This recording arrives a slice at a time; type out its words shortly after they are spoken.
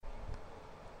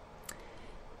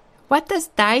What does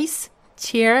dice,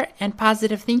 cheer, and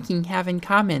positive thinking have in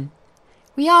common?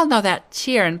 We all know that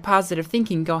cheer and positive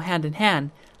thinking go hand in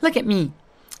hand. Look at me.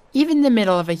 Even in the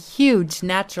middle of a huge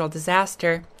natural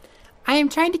disaster, I am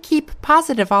trying to keep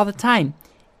positive all the time.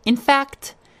 In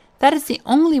fact, that is the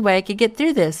only way I could get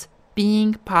through this,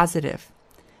 being positive.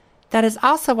 That is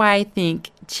also why I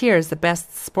think cheer is the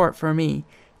best sport for me.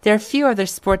 There are few other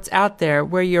sports out there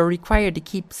where you're required to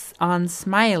keep on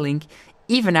smiling,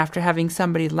 even after having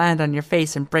somebody land on your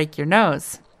face and break your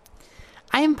nose.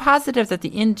 I am positive that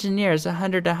the engineers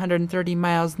 100 to 130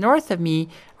 miles north of me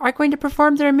are going to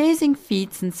perform their amazing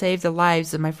feats and save the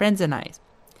lives of my friends and I.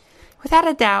 Without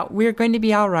a doubt, we're going to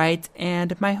be all right,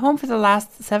 and my home for the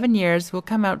last 7 years will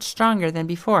come out stronger than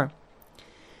before.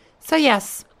 So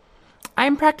yes, I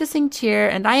am practicing cheer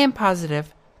and I am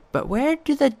positive, but where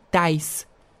do the dice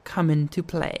come into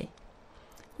play?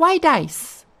 Why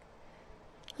dice?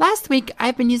 Last week,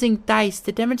 I've been using dice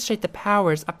to demonstrate the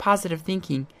powers of positive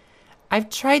thinking. I've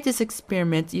tried this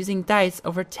experiment using dice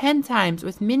over 10 times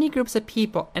with many groups of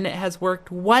people, and it has worked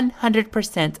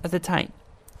 100% of the time.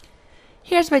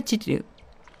 Here's what you do.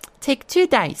 Take 2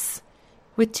 dice.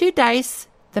 With 2 dice,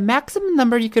 the maximum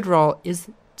number you could roll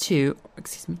is 2.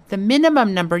 The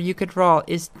minimum number you could roll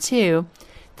is 2.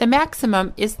 The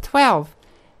maximum is 12.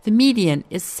 The median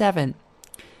is 7.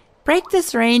 Break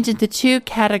this range into 2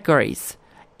 categories.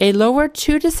 A lower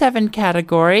 2 to 7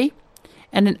 category,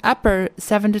 and an upper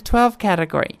 7 to 12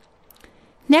 category.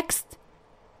 Next,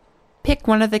 pick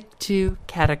one of the 2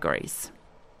 categories.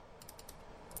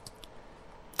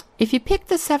 If you pick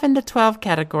the 7 to 12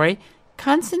 category,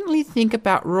 constantly think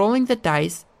about rolling the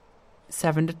dice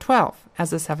 7 to 12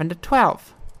 as a 7 to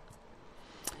 12.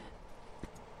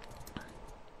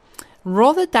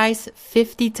 Roll the dice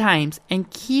 50 times and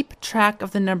keep track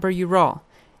of the number you roll.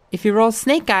 If you roll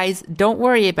snake eyes, don't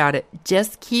worry about it.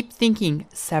 Just keep thinking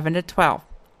 7 to 12.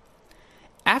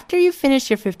 After you finish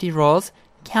your 50 rolls,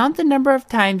 count the number of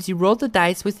times you rolled the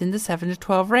dice within the 7 to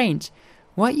 12 range.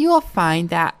 What you will find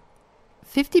that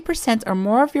 50% or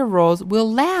more of your rolls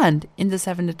will land in the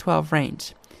 7 to 12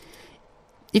 range.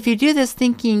 If you do this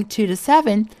thinking 2 to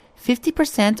 7,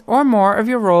 50% or more of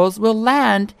your rolls will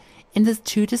land in the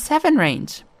 2 to 7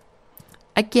 range.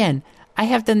 Again, I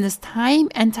have done this time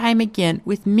and time again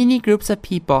with many groups of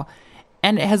people,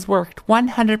 and it has worked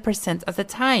 100% of the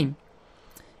time.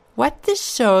 What this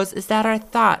shows is that our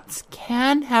thoughts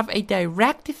can have a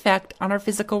direct effect on our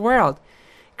physical world.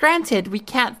 Granted, we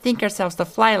can't think ourselves to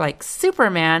fly like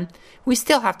Superman. We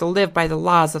still have to live by the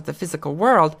laws of the physical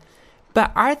world.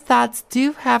 But our thoughts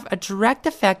do have a direct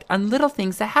effect on little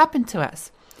things that happen to us.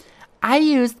 I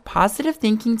used positive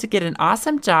thinking to get an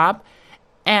awesome job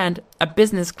and a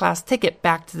business class ticket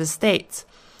back to the States.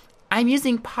 I'm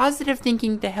using positive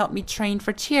thinking to help me train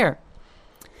for cheer.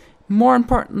 More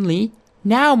importantly,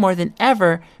 now more than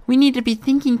ever, we need to be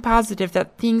thinking positive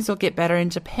that things will get better in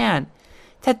Japan.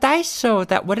 The dice show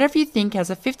that whatever you think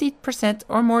has a 50%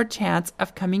 or more chance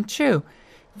of coming true.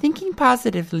 Thinking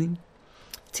positively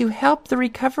to help the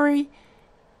recovery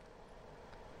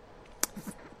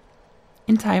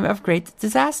in time of great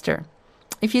disaster.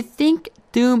 If you think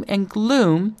doom and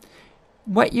gloom,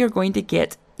 what you're going to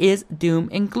get is doom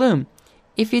and gloom.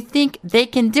 If you think they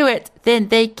can do it, then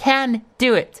they can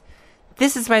do it.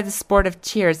 This is why the sport of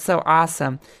cheer is so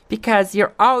awesome, because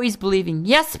you're always believing,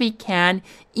 yes, we can,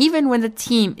 even when the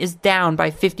team is down by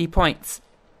 50 points.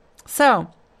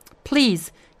 So,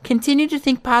 please, continue to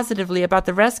think positively about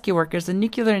the rescue workers and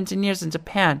nuclear engineers in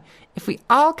Japan. If we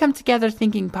all come together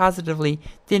thinking positively,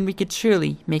 then we could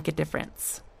truly make a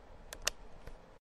difference.